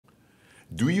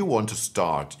Do you want to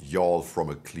start YAWL from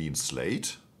a clean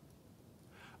slate?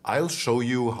 I'll show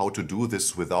you how to do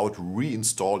this without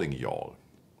reinstalling YAWL.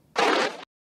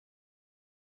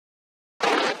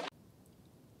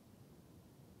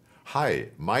 Hi,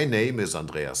 my name is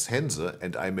Andreas Hense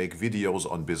and I make videos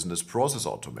on business process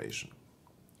automation.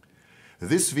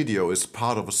 This video is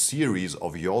part of a series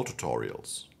of YAWL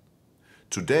tutorials.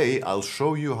 Today I'll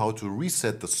show you how to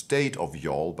reset the state of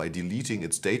YAWL by deleting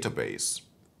its database.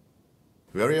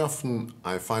 Very often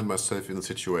I find myself in a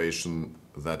situation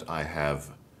that I have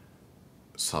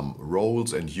some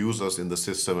roles and users in the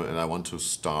system and I want to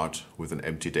start with an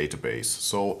empty database.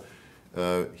 So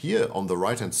here on the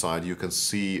right hand side you can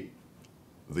see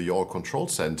the YAWL control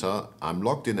center. I'm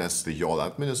logged in as the YAWL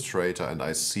administrator and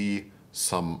I see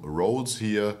some roles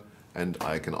here, and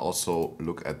I can also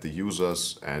look at the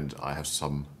users and I have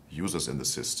some users in the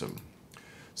system.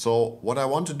 So what I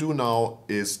want to do now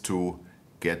is to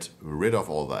get rid of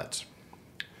all that.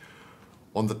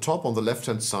 On the top, on the left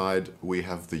hand side, we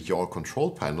have the YAWL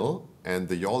control panel and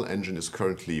the YAWL engine is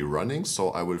currently running. So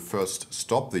I will first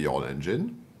stop the YAWL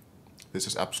engine. This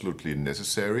is absolutely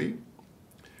necessary.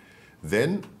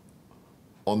 Then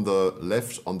on the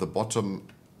left, on the bottom,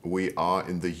 we are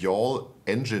in the YAWL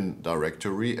engine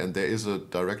directory and there is a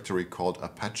directory called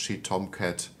Apache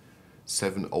Tomcat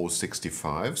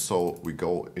 7065. So we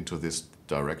go into this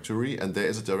directory and there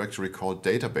is a directory called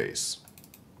database.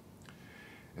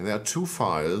 And there are two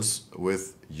files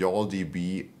with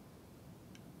YAWLDB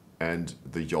and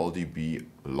the YAWLDB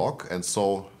log. And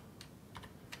so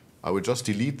I will just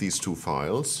delete these two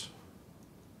files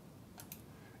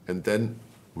and then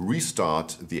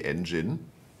restart the engine.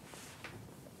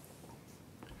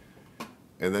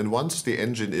 And then once the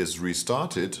engine is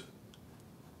restarted,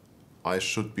 I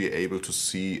should be able to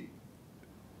see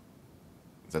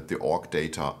that the org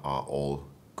data are all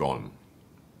gone.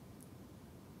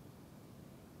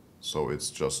 So it's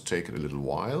just taken a little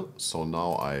while. So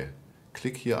now I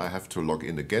click here. I have to log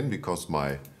in again because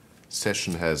my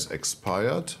session has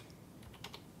expired.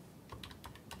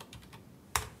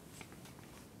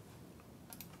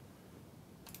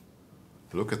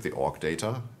 Look at the org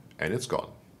data and it's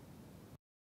gone.